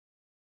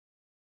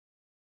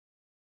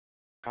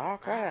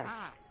Okay.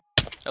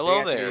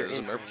 Hello there, this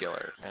is Merp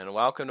Killer, and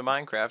welcome to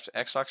Minecraft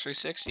Xbox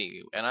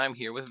 360, and I'm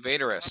here with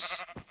vaderus.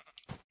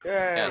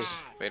 Yay. Yes,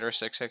 vaderus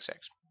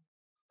 666.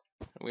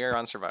 We are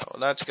on survival.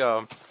 Let's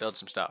go build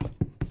some stuff.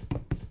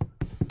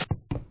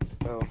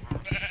 Oh,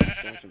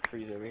 there's some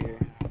trees over here.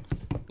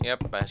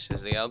 Yep, this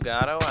is the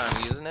Elgato.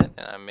 I'm using it,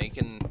 and I'm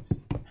making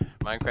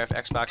Minecraft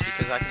Xbox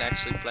because I can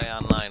actually play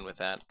online with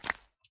that.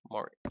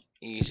 More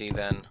easy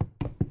than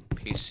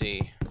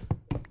PC.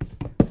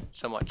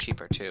 Somewhat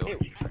cheaper too.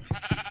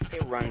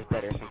 It runs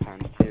better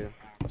sometimes too.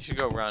 You should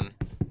go run.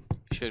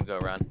 You should go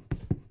run.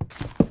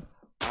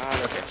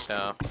 Okay,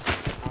 so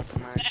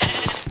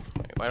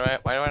why do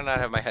I not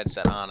have my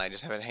headset on? I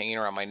just have it hanging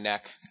around my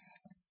neck.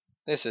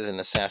 This is an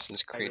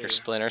Assassin's Creed or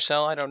Splinter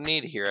Cell. I don't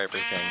need to hear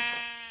everything.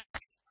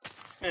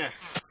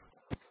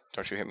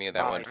 Don't you hit me with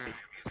that one.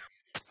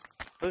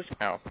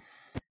 Ow.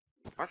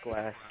 Smart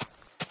glass.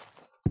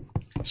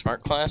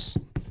 Smart class?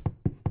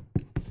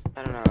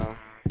 I don't know.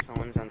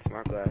 Someone's on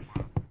smart glass.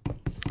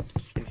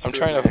 I'm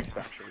trying to.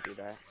 Do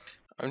that.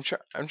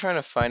 I'm trying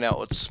to find out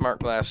what smart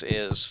glass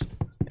is.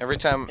 Every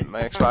time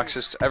my Xbox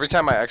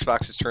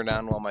is turned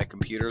on while my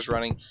computer's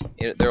running,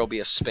 there will be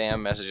a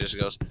spam message that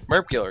goes,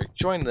 "Merp Killer,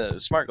 join the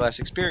smart glass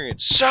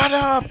experience." Shut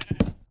up.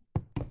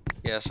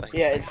 Yes, I.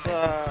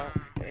 Yeah,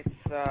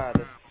 it's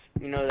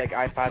you know, like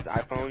iPods,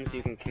 iPhones,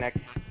 you can connect,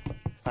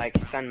 like,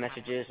 send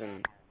messages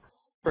and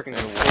freaking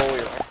control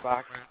your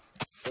Xbox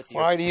with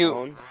your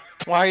phone.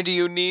 Why do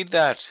you need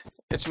that?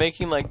 It's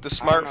making like the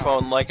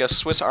smartphone like a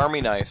Swiss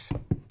Army knife,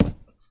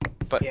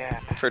 but yeah,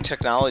 for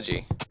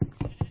technology.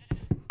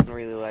 I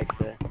really like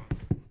it.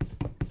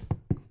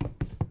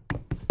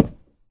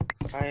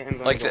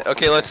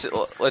 Okay, let's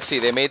see.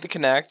 They made the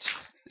Kinect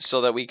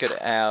so that we could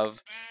have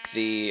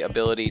the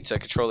ability to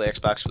control the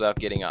Xbox without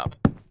getting up.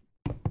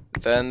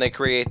 Then they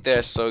create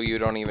this so you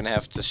don't even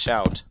have to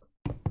shout.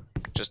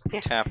 Just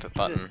tap a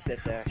button.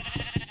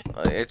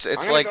 It's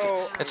like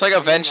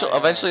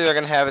eventually they're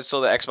gonna have it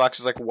so the Xbox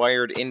is like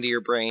wired into your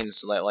brain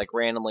so that like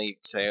randomly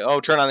say, "Oh,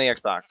 turn on the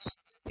Xbox"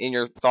 in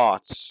your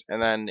thoughts,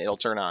 and then it'll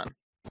turn on.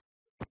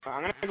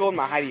 I'm gonna go in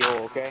my hidey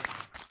hole, okay?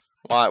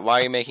 Why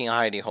are you making a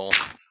hidey hole?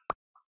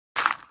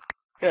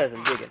 Because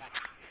I'm digging.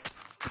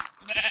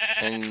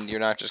 And you're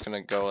not just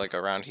gonna go like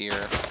around here.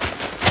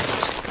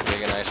 Just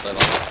dig a nice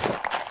little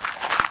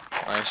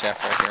mine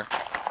shaft right here.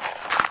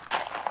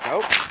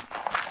 Nope.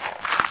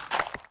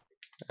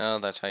 Oh,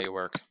 that's how you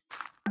work.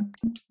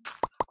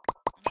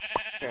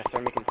 Yeah,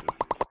 start making some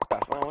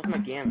stuff. Well, what's my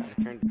gamma?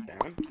 I turned it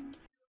down.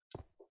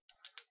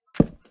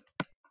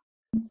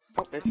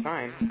 Oh, it's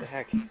fine. What the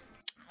heck?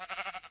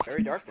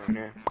 Very dark down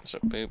here. So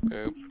boop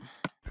boop.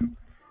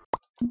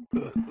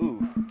 Ooh.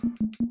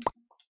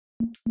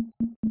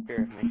 Here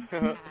with me.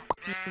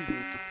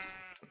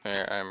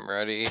 There, I'm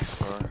ready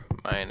for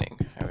mining.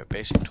 I have a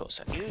basic tool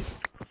set. You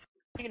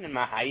digging in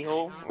my hidey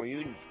hole? Or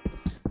you?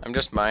 I'm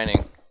just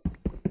mining.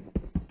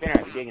 Better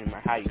not be digging in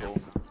my hidey hole.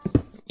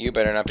 You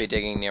better not be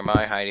digging near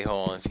my hidey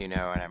hole, if you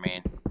know what I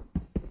mean.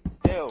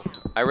 Ew.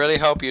 I really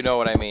hope you know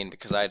what I mean,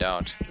 because I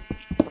don't.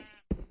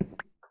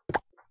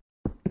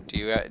 Do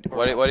you?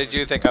 What did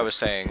you think I was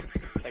saying?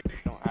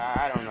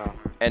 I don't know.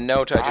 And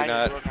note, I do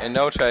not. And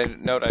note,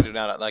 I do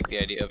not like the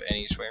idea of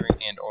any swearing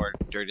and/or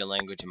dirty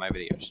language in my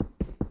videos.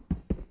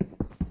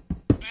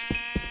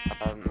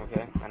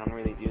 Okay. I don't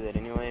really do that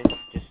anyways.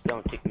 Just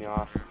don't kick me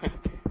off.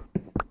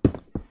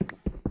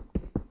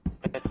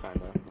 That's fine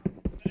though.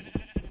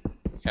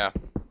 Yeah.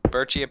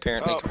 Birchie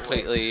apparently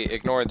completely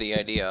ignored the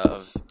idea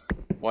of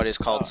what is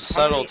called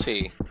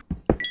subtlety.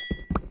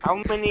 How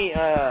many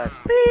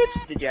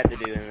beeps did you have to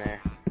do in there?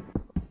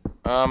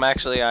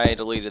 Actually, I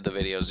deleted the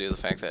videos due to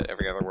the fact that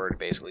every other word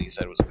basically you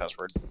said was a cuss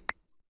word.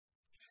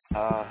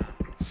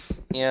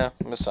 Yeah,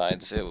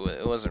 besides, it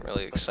wasn't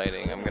really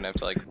exciting. I'm gonna have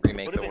to, like,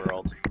 remake the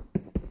world.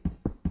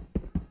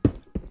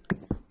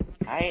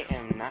 I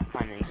am not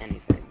finding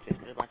anything,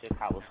 just a bunch of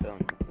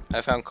cobblestone.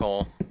 I found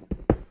coal.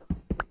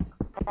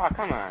 Oh,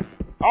 come on.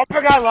 Oh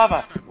my god,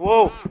 lava!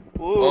 Whoa!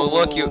 Whoa! Well,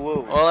 look,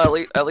 whoa.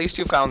 Well, at least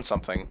you found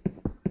something.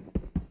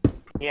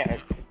 Yeah,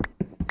 it's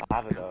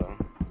lava though.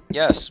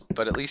 Yes,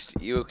 but at least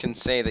you can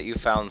say that you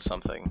found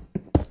something.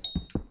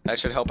 That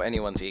should help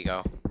anyone's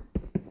ego.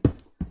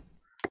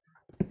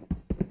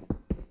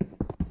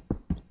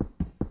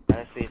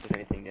 Let's see if there's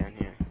anything down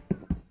here.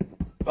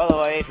 By the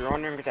way, if you're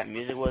wondering what that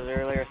music was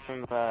earlier, it's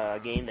from a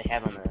game they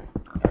have on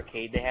the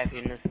arcade they have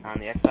here on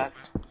the Xbox.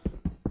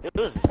 It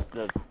was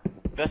the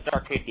best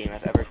arcade game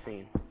I've ever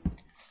seen.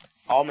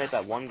 All made by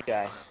one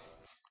guy.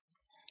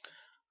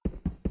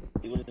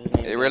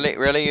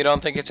 Really, you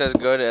don't think it's as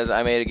good as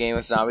I Made a Game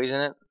with Zombies in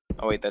it?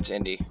 Oh wait, that's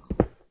indie.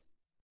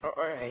 Oh,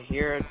 alright,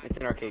 here it's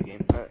an arcade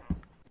game.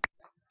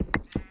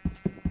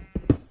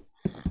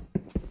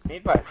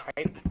 Made by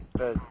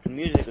the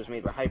music was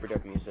made by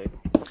Hyperduck Music.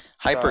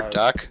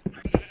 Hyperduck?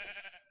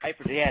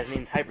 Yeah, his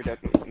name's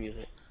Hyperduck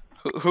Music.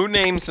 Who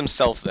names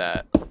himself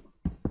that?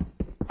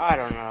 I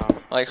don't know.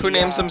 Like, who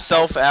names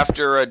himself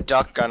after a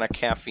duck on a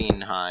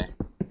caffeine high?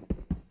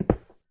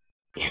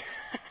 Yeah.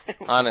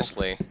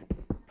 Honestly.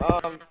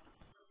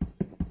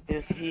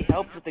 he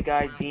helped with the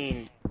guy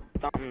Dean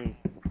something.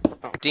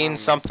 Dean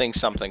something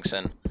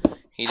sin.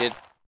 He did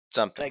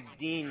something. Like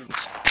Dean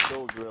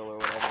Dodrill or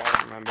whatever. I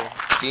don't remember.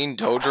 Dean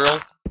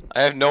Dodrill?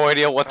 I have no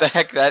idea what the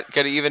heck that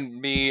could even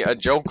be a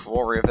joke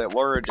for, if it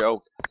were a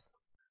joke.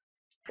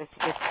 It's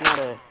not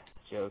a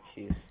joke,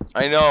 jeez.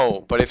 I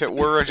know, but if it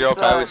were a joke,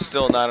 I would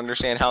still not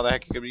understand how the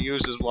heck it could be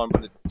used as one,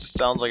 but it just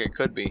sounds like it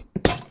could be.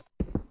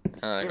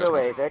 Either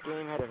way, that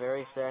game had a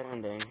very sad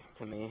ending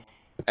to me.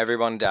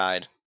 Everyone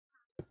died.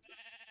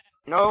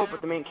 No,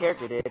 but the main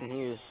character did, and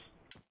he was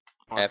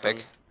awesome.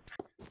 Epic.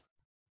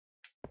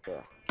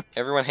 Yeah.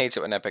 Everyone hates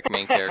it when epic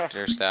main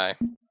characters die.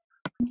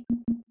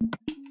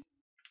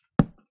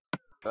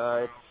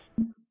 It's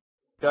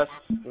Dust,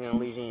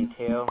 Elysian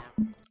Tale.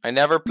 I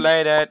never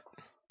played it.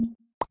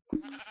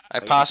 I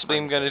possibly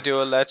am gonna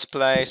do a let's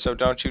play, so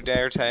don't you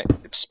dare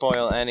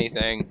spoil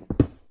anything.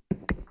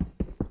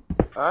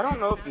 I don't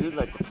know if you'd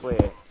like to play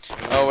it.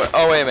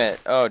 Oh, wait a minute.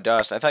 Oh,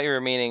 Dust. I thought you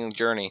were meaning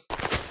Journey.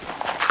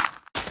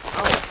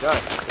 Oh,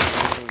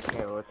 Dust. Elysian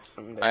Tale. It's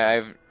something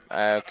that...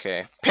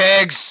 Okay.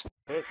 Pigs!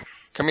 Pig?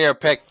 Come here,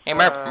 pig. Hey,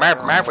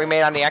 Merp, we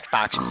made on the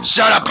Xbox.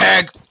 Shut up,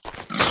 pig!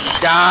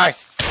 Die!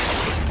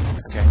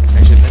 Okay,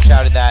 I shouldn't have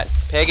shouted that.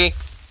 Piggy?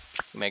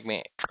 You make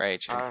me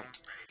rage.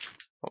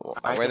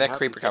 Where'd that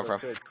creeper come from?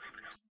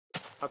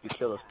 Help you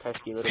kill those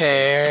pesky little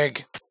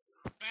Pig!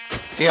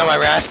 Feel my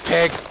wrath,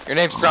 pig? Your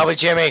name's probably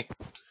Jimmy.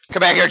 Come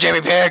back here,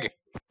 Jimmy Pig!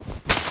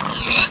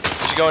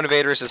 You should go into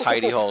vaderus'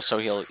 hidey hole so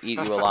he'll eat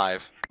you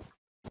alive.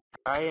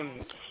 I am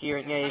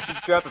hearing... Yeah, if you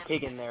drop a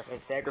pig in there and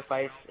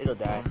sacrifice, it'll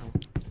die.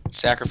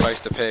 Sacrifice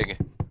the pig.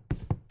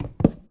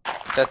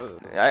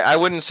 I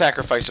wouldn't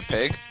sacrifice a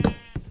pig.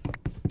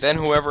 Then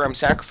whoever I'm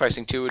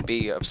sacrificing to would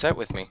be upset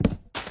with me.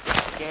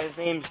 Yeah, his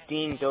name's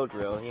Dean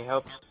Dodrill. He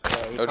helps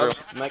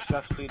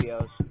Microsoft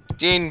Studios.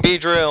 Dean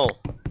B-Drill.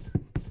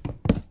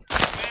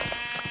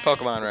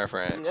 Pokemon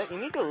reference. You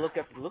need to look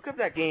up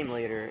that game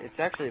later. It's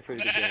actually a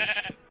pretty good game.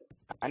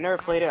 I never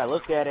played it. I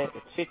looked at it.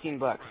 It's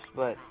 $15,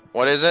 but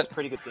what is it? It's a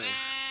pretty good game.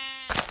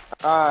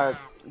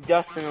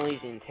 Dust and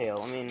Elysian Tale.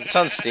 I mean, it's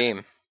on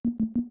Steam.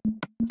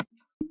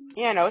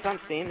 Yeah, no, it's on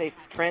Steam. They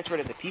transferred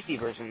it to the PC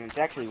version, and it's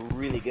actually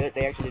really good.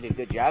 They actually did a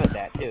good job at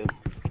that too.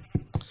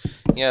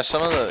 Yeah,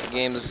 some of the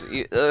games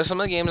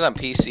on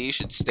PC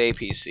should stay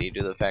PC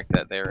due to the fact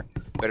that they're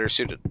better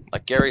suited,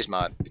 like Gary's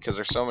mod, because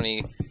there's so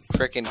many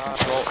freaking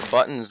control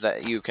buttons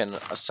that you can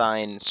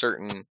assign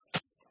certain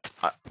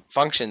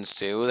functions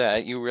to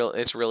that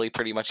it's really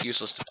pretty much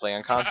useless to play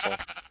on console.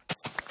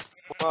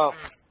 Well,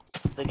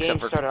 the game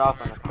started off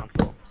on the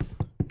console.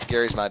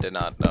 Gary's mod did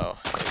not, no.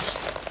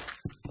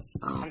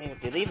 I mean,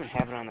 did they even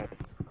have it on the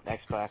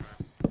Xbox?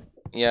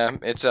 Yeah,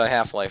 it's a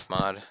Half-Life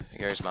mod.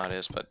 Gary's mod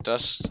is, but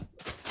Dust.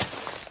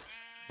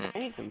 I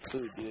need some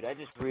food, dude. I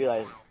just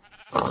realized.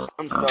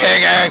 I'm sorry.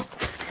 Pig!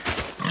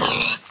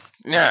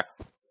 Yeah.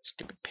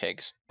 Stupid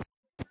pigs.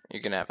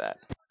 You can have that.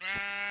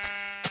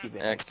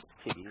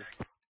 Piggies.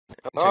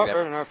 Oh,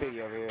 there's another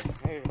piggy over here.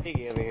 There's a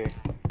piggy over here.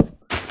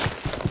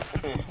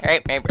 Hey,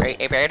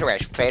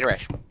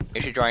 vaderus.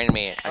 You should join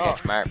me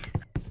against Merp.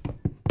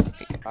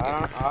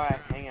 Alright,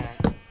 hang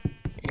on.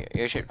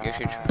 You should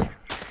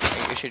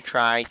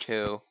try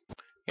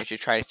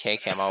to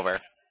take him over.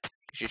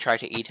 You should try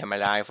to eat him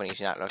alive when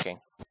he's not looking.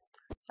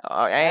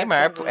 Oh, hey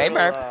Merp.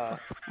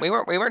 We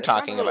weren't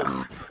talking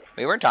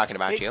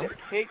about you.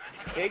 Pig,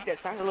 that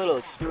sounds a little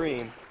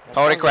extreme.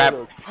 Holy crap.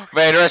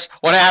 Vaderus,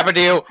 what happened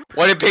to you?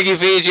 What did Piggy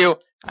feed you?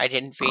 I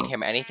didn't feed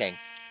him anything.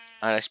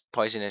 Honest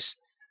poisonous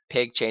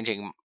pig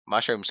changing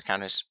mushrooms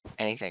count as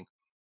anything.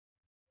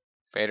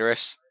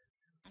 Vaderus,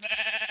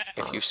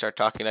 if you start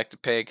talking like the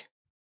pig,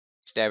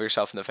 stab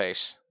yourself in the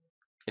face.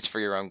 It's for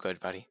your own good,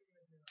 buddy.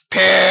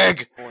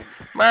 Pig!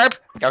 Merp!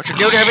 Don't you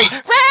do to me!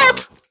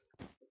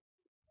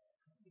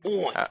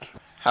 Merp!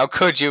 How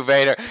could you,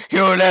 Vader?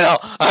 You little!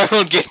 I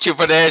will get you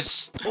for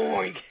this!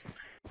 Boink.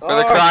 For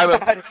the crime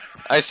of...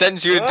 I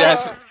sentence you to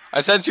death.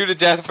 I sentence you to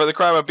death for the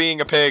crime of being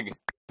a pig.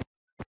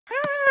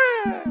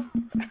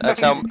 That's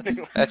how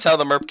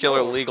the Merp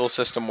Killer legal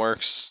system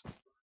works.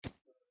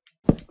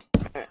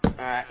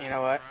 You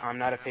know what? I'm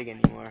not a pig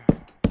anymore.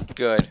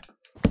 Good.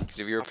 Because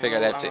if you were a pig,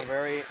 I'd have to...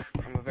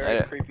 I'm a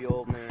very creepy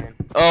old man.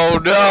 Oh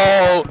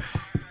no!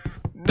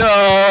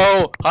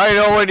 No! I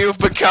know what you've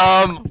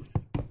become!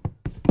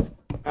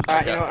 You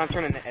know what? I'm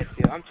turning to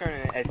Ezio. I'm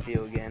turning to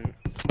Ezio again.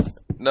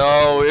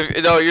 No,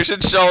 you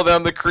should show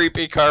them the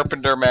creepy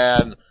carpenter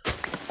man.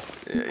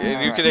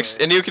 And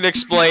you can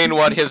explain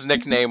what his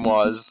nickname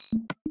was.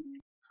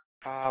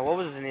 What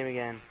was his name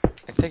again?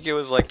 I think it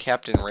was like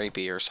Captain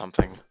Rapey or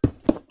something.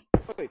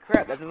 Holy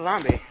crap, that's a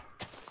zombie.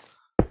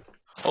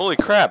 Holy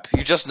crap,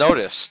 you just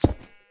noticed.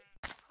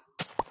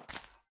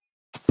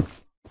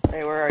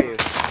 Hey, where are you?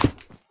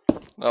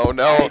 Oh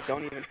no. Hey,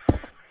 don't even...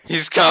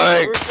 He's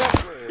coming!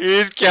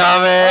 He's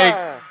coming!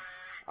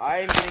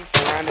 I'm getting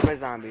surrounded by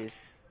zombies.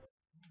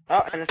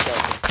 Oh, and a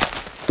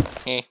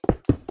skeleton.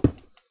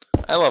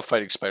 I love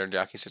fighting spider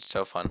jockeys, it's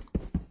so fun.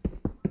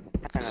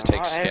 It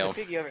takes skill.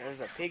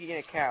 There's a piggy and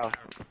a cow.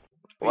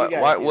 Why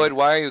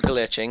are you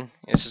glitching?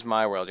 This is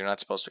my world. You're not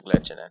supposed to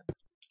glitch in it.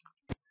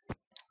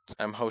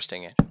 I'm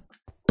hosting it.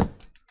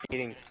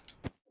 Eating.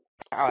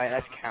 Oh, wait,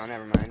 that's cow.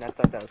 Never mind. I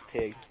thought that was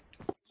pig.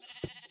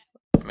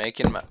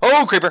 Making my.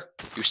 Oh, creeper!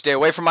 You stay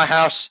away from my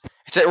house.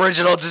 It's the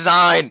original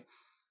design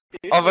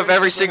of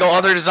every single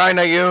other design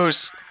I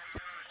use.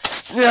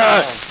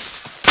 Yeah.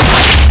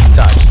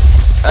 Dodge.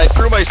 I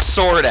threw my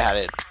sword at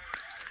it,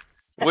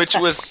 which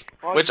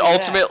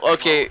ultimate.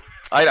 Okay,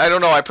 I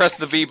don't know. I pressed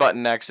the V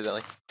button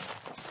accidentally.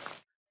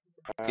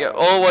 Yeah.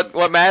 Oh,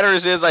 what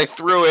matters is I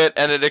threw it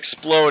and it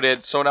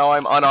exploded, so now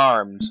I'm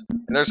unarmed.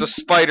 And there's a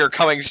spider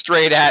coming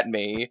straight at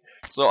me,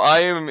 so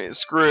I am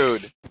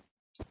screwed.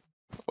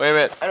 Wait a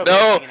minute.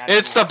 No,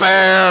 it's the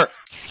bear.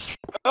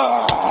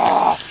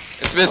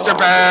 It's Mr.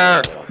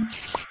 Bear.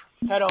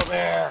 Pedo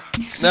Bear.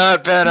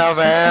 Not Pedo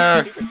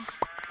Bear. It's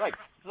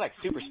like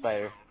Super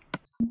Spider.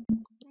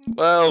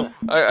 Well,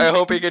 I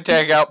hope he can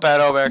take out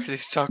Pedo Bear because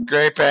he's so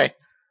creepy.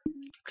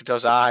 Look at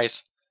those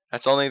eyes.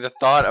 That's only the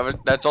thought of it.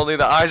 That's only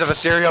the eyes of a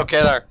serial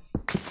killer.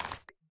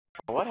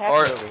 What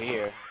happened over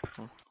here?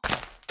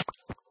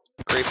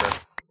 Creeper.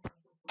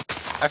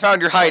 I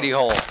found your hidey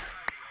hole.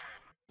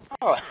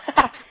 Oh.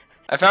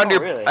 I found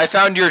really? I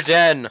found your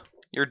den.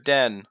 Your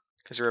den,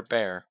 because you're a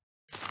bear.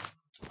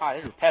 Oh,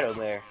 this is Pedo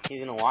Bear. He's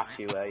gonna watch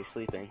you while you're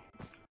sleeping.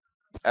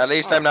 At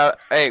least I'm not.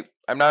 Hey,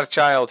 I'm not a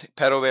child.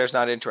 Pedo Bear's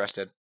not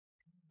interested.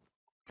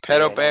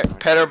 Pedo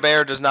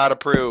Bear does not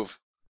approve.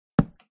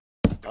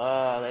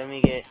 Let me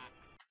get.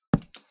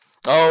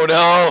 Oh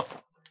no!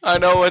 I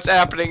know what's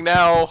happening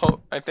now.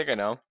 Oh, I think I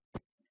know.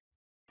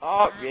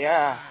 Oh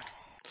yeah.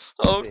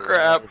 Oh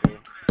crap!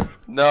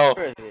 No.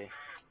 Where is he?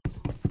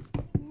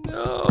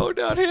 No,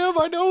 not him.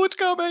 I know what's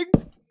coming.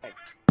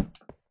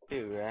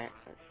 Two, right?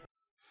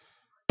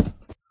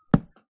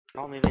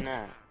 Oh, maybe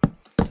not.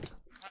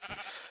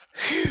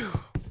 Phew.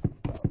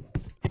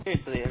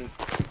 Seriously, and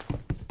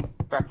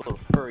crap little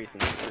furries in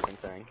this freaking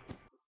thing.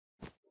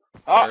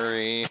 Oh!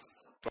 Furry.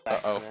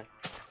 Uh-oh.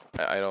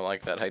 I don't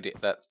like that idea.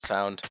 That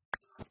sound.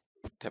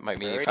 That might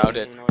mean you found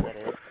it. Know what that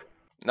is.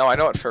 No, I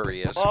know what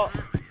furry is. Well,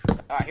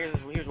 alright,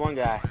 here's one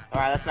guy.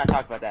 Alright, let's not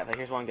talk about that, but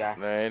here's one guy.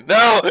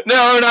 No,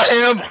 not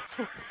him!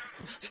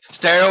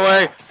 Stay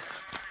away!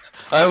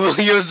 I will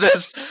use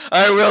this!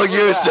 I will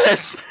use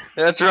this!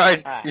 That's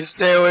right! You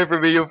stay away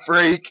from me, you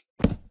freak!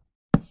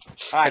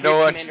 I don't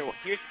want you.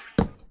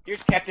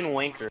 Here's Captain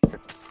Wanker.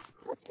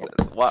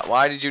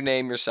 Why did you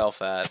name yourself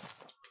that?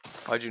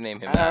 Why'd you name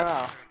him that? I don't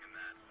know.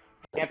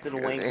 Captain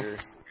Wanker.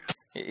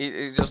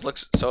 He just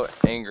looks so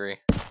angry.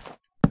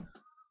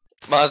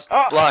 Must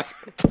block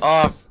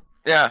off.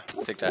 Yeah,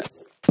 take that.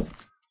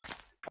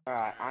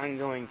 Alright, I'm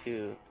going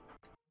to.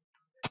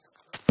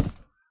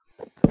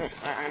 I'm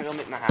gonna go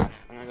make my house.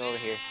 I'm gonna go over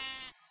here.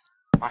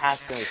 My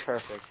house is gonna be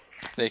perfect.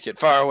 Take it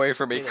far away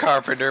from me,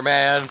 carpenter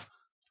man.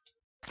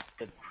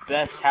 The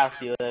best house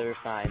you'll ever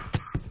find.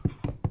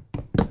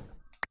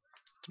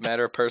 It's a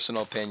matter of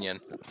personal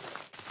opinion.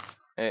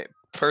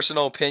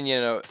 Personal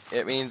opinion.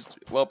 It means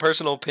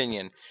personal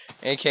opinion,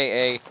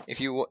 aka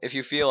if you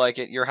feel like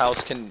it, your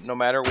house can, no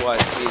matter what,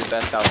 be the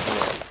best house in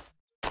the world.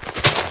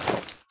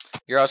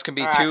 Your house can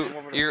be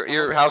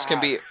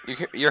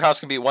your house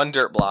can be one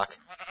dirt block,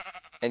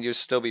 and you'll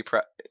still be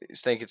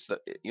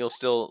you'll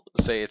still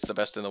say it's the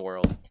best in the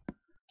world,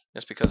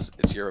 just because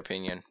it's your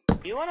opinion.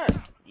 You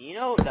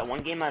know that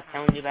one game I was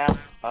telling you about? Do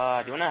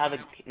you wanna know how the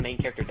main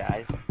character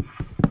dies?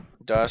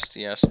 Dust,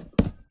 yes.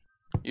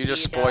 You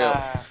just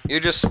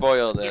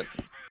spoiled it.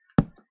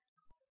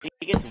 He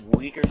gets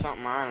weak or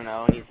something, I don't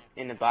know, and he's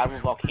in the bottom of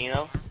a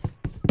volcano,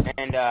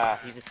 and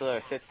he just sort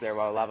of sits there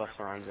while lava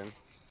surrounds him.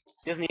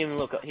 He doesn't even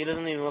look like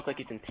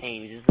he's in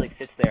pain. He just like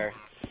sits there,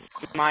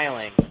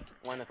 smiling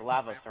when there's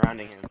lava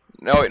surrounding him.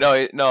 No,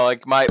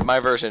 like my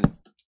version,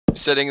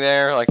 sitting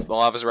there like the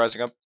lava's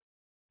rising up.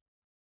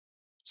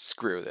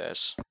 Screw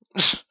this.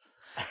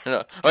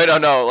 No, wait,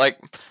 no, like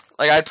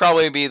I'd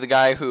probably be the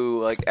guy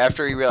who, like,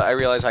 after I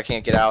realize I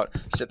can't get out,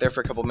 sit there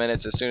for a couple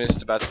minutes. As soon as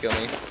it's about to kill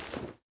me,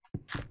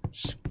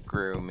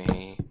 screw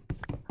me.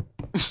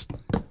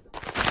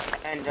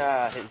 And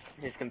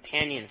his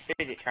companion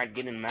Fidget tried to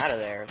get him out of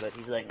there, but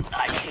he's like,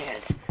 I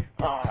can't.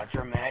 Oh,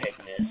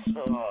 dramaticness.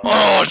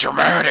 Oh,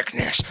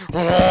 dramaticness.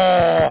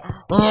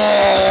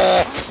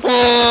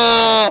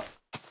 Oh.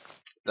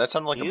 That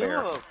sounded like a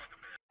bear.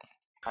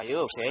 Are you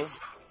okay?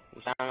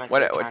 You sound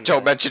like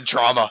don't mention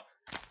trauma.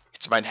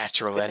 It's my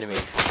natural enemy.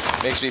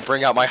 Makes me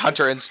bring out my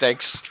hunter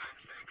instincts.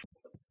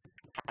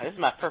 This is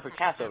my perfect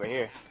house over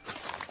here.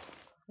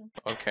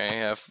 Okay,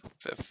 have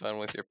fun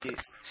with your.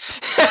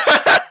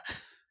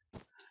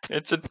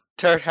 It's a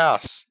dirt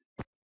house.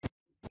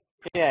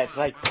 Yeah, it's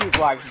like 2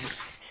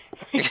 blocks.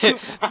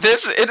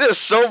 It has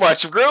so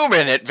much room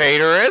in it,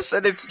 vaderus,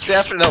 and it's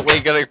definitely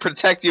gonna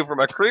protect you from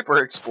a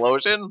creeper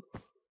explosion.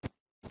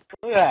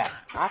 Look at that!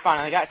 I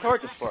finally got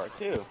torches for it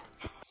too.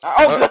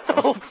 Oh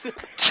no!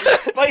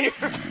 Spider!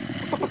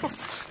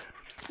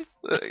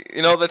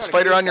 You know that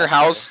spider on your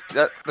house?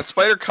 That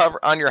spider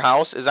cover on your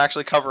house is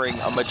actually covering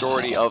a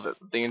majority of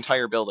the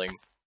entire building.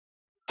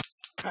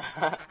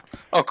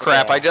 Oh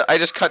crap! Yeah. I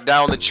just cut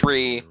down the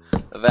tree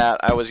that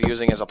I was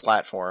using as a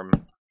platform.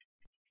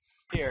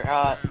 Here,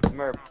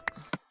 Merp,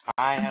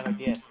 I have a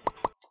gift.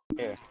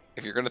 Here.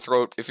 If you're gonna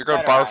Better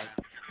barf, eye.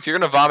 if you're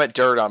gonna vomit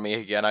dirt on me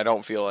again, I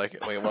don't feel like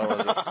it. Wait, what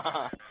was it?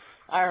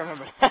 I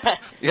remember that.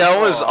 Yeah, that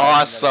was Oh, I remember that.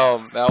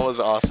 awesome. That was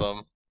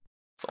awesome.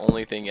 It's the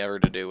only thing ever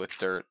to do with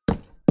dirt.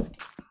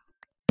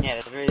 Yeah,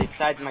 that's really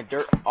exciting. My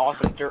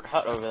awesome dirt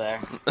hut over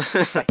there.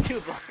 Like 2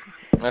 blocks.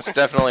 That's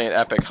definitely an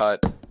epic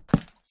hut.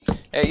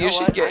 Hey, you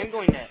should get. I'm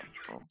going to.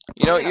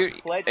 You know, I'm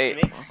gonna pledge to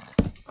make.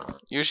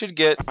 you should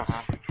get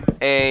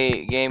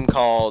a game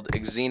called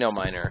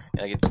Xenominer.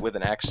 Like it's with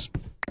an X.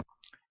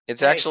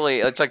 It's actually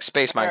it's like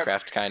Space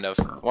Minecraft kind of.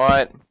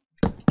 What?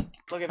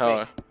 Look at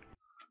Oh, me.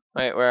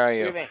 wait, where are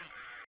you? Look at me.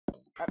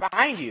 Right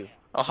behind you.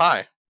 Oh,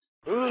 hi.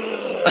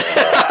 Ooh.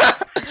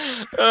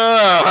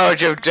 Oh,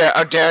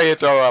 how dare you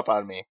throw up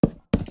on me?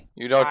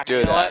 You don't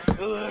do that.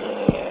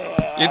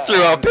 You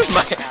threw up in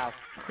my house.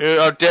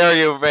 How dare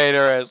you,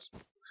 vaderus?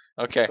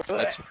 Okay,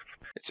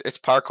 it's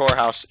parkour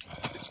house.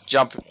 It's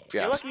jump.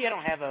 You're Yes. lucky I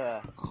don't have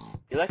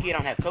You're lucky you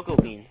don't have cocoa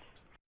beans.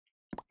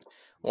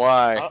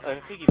 Why? Oh,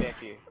 there's a piggy back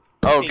here.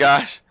 Oh Piggy.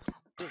 gosh.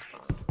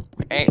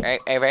 Hey,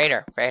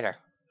 Vader.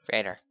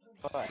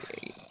 What?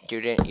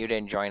 You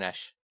didn't join us.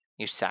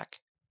 You suck.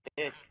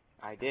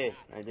 I did.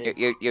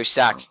 You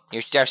suck.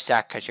 You just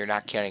suck because you're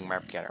not killing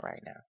Merp Killer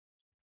right now.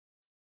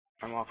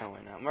 I'm walking away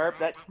now. Merp,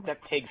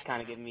 that pig's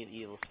kind of giving me the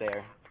evil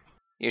stare.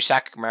 You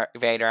suck,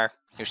 Vader.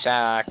 You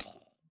suck.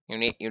 You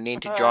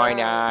need to join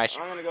us.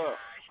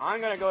 I'm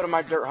gonna go to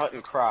my dirt hut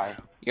and cry.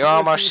 You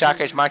almost suck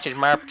as much as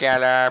Merp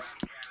Killer.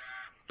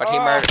 But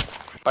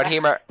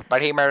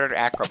he murdered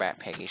Acrobat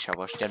Piggy, so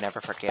we'll still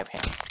never forgive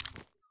him.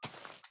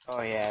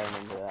 Oh yeah, I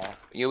remember that.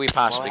 We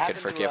possibly could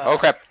forgive. Oh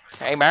crap!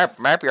 Hey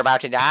Merp, you're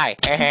about to die.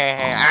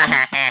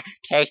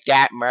 Take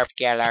that, Merp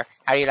Killer.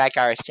 How do you like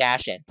our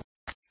assassin?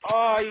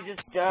 Oh, you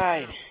just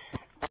died.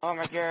 Oh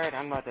my god,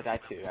 I'm about to die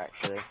too,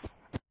 actually.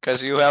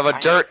 Cause you have a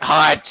dirt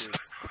hut.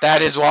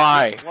 That is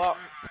why. Well,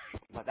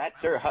 but that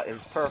dirt hut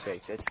is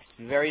perfect. It's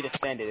very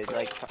defended. It's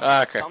like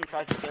someone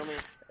tries to kill me.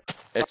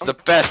 It's the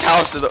best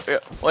house in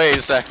the. Wait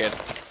a second.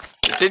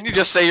 Didn't you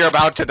just say you're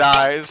about to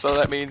die? So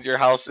that means your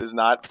house is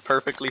not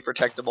perfectly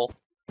protectable.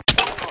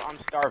 Oh, I'm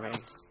starving.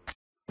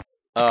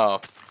 Oh,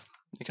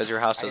 because your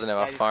house doesn't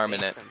have a farm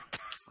in it.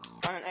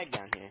 Find an egg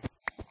down here.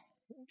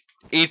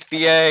 Eat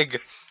the egg.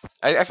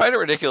 I find it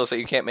ridiculous that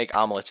you can't make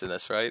omelets in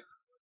this, right?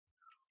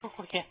 Oh,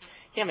 I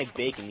can't make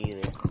bacon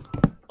either.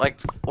 Like,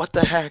 what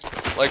the heck?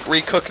 Like,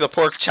 recook the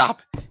pork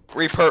chop.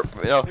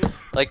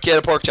 Like, get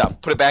a pork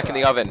chop, put it back in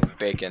the oven,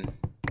 bacon.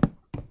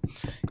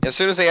 As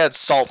soon as they add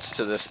salts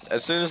to this,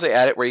 as soon as they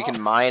add it where you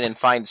can mine and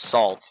find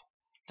salt,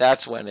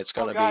 that's when it's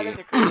gonna God, be. there's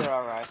a creeper,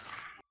 alright.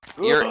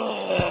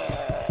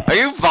 Are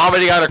you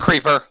vomiting on a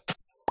creeper?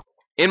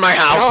 In my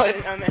house?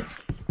 No,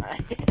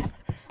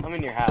 I'm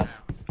in your house.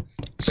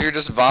 So you're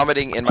just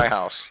vomiting in my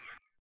house.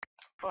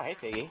 Oh, hey,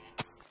 Piggy.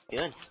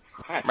 Good.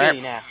 I'm gonna kill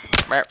you now.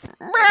 Merp.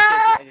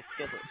 I just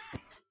killed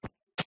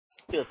it.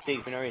 Kill this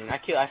pig for no reason.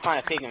 I find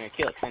a pig and I'm gonna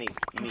kill it 'cause I need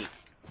meat.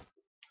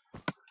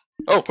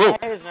 Oh.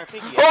 There's our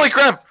piggy. Holy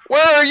crap!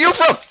 Where are you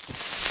from?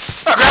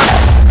 Oh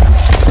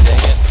crap! Dang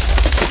it.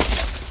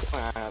 What's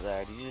going on out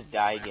there? Did you just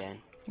die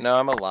again? No,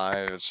 I'm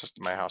alive. It's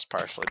just my house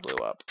partially blew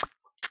up.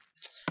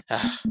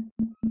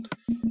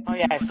 Oh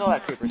yeah, I saw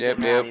that creeper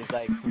sitting around. He's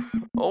like...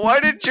 Well, why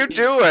didn't you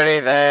do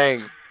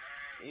anything?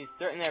 He's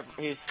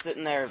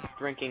sitting there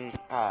drinking,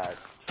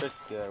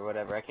 Trisca or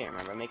whatever. I can't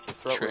remember. It makes your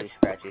throat really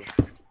scratchy.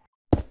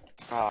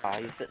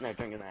 He's sitting there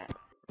drinking that.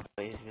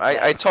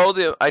 I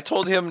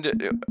told him to,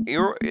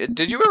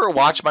 did you ever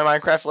watch my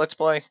Minecraft Let's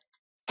Play?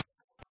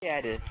 Yeah,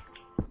 I did.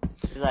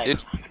 He's like,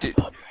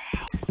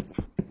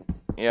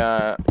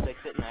 yeah. He's like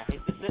sitting there.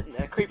 He's just sitting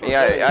there. Creeper.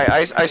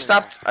 Yeah, I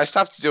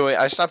stopped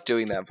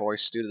doing that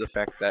voice due to the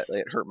fact that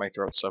it hurt my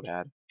throat so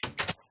bad.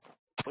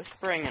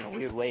 Whispering in a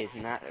weird way is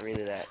not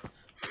really that.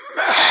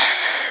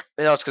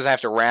 You know, it's because I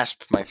have to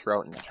rasp my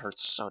throat and it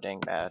hurts so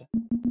dang bad.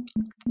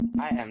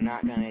 I am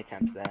not gonna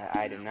attempt that.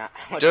 I do not.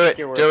 Do it.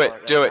 That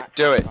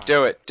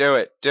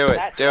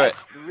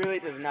really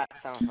does not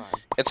sound fun.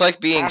 It's like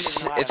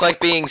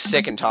being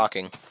sick and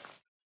talking.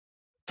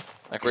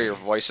 Like where your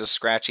voice is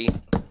scratchy.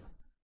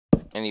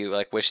 And you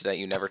like wish that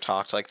you never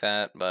talked like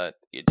that, but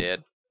you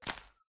did.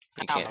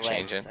 You can't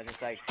change it. I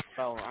just like,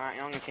 oh, alright,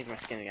 I'm gonna change my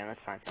skin again.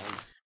 That's fine.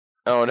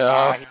 Oh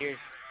no. Here's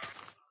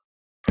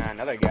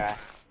another guy.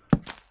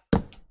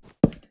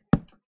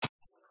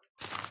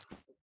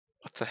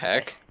 What the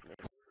heck?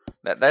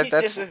 That's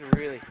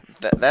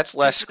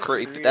less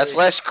creepy. Really... That's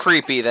less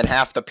creepy than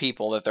half the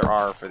people that there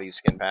are for these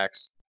skin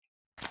packs.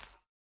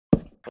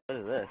 What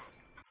is this?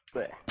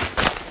 What?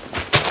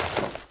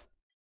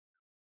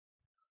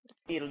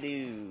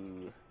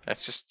 Beetle-doo.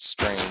 That's just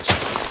strange.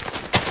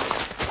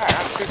 Alright,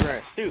 I'm a creeper in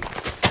a suit.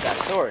 Got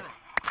a sword.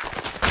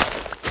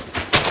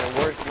 The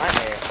worst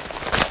nightmare.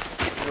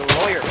 It's the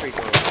lawyer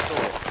creeper with a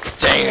sword.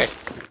 Dang it!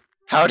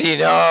 How do you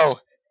know?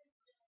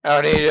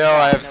 How do you know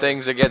I have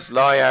things against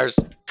lawyers?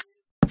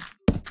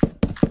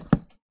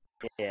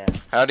 Yeah.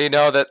 How do you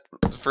know that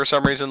for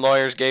some reason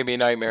lawyers gave me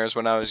nightmares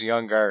when I was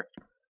younger?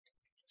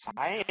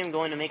 I am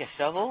going to make a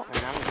shovel, and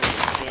I'm going to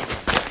stand in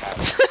a dirt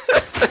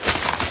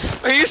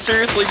house. Are you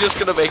seriously just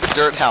gonna make a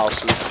dirt house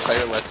for this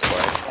entire Let's Play?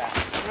 Yeah,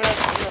 I'm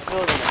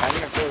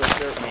gonna build a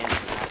dirt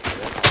mansion after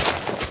this.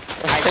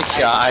 Oh my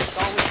gosh.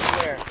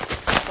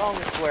 I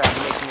solemnly swear I'm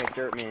making a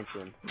dirt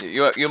mansion.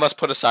 You must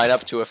put a sign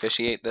up to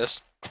officiate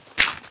this.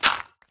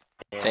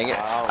 Yeah, Dang it.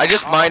 I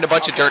just mined a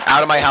bunch of dirt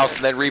out of my house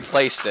and then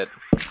replaced it.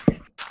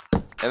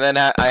 And then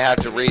I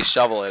had to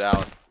re-shovel it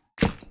out.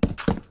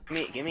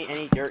 Give me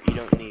any dirt you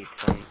don't need.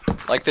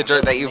 Like the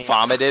dirt that you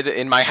vomited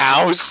in my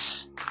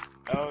house?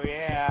 Oh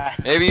yeah.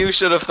 Maybe you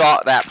should have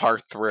thought that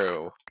part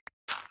through.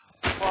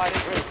 Well, I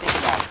didn't really think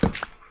about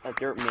a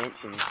dirt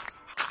mansion.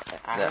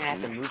 I'm gonna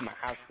have to move my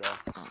house though.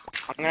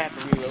 I'm gonna have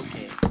to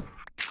relocate.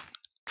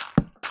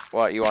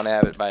 What, you want to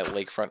have it by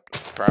lakefront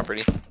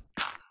property?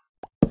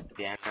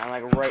 Yeah, I'm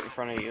like right in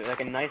front of you.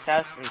 Like a nice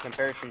house in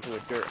comparison to a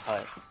dirt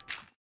hut.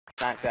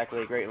 Not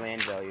exactly a great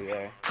land value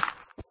there.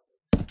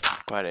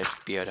 But it's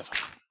beautiful.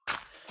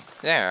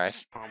 There,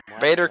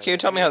 Vader, can you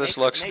tell me how this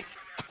looks?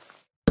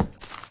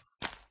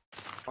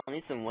 I'll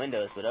need some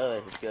windows, but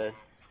otherwise it's good.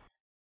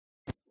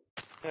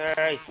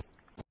 Hey!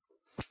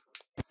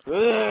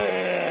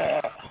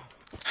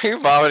 Are you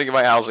vomiting in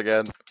my house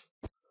again?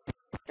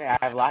 Yeah,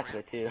 I have lots of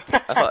it too.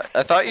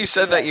 I thought you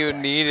said that you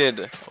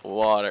needed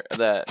water,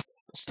 that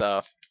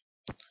stuff.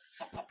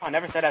 I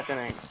never said I was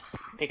gonna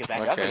pick it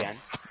back up again.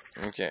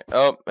 Okay.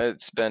 Oh,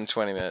 it's been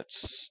 20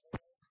 minutes.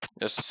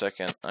 Just a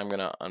second. I'm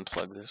gonna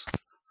unplug this.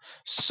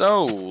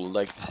 So,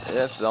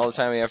 that's all the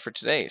time we have for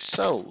today.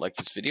 So, like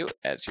this video,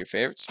 add to your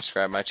favorites,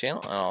 subscribe to my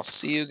channel, and I'll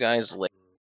see you guys later.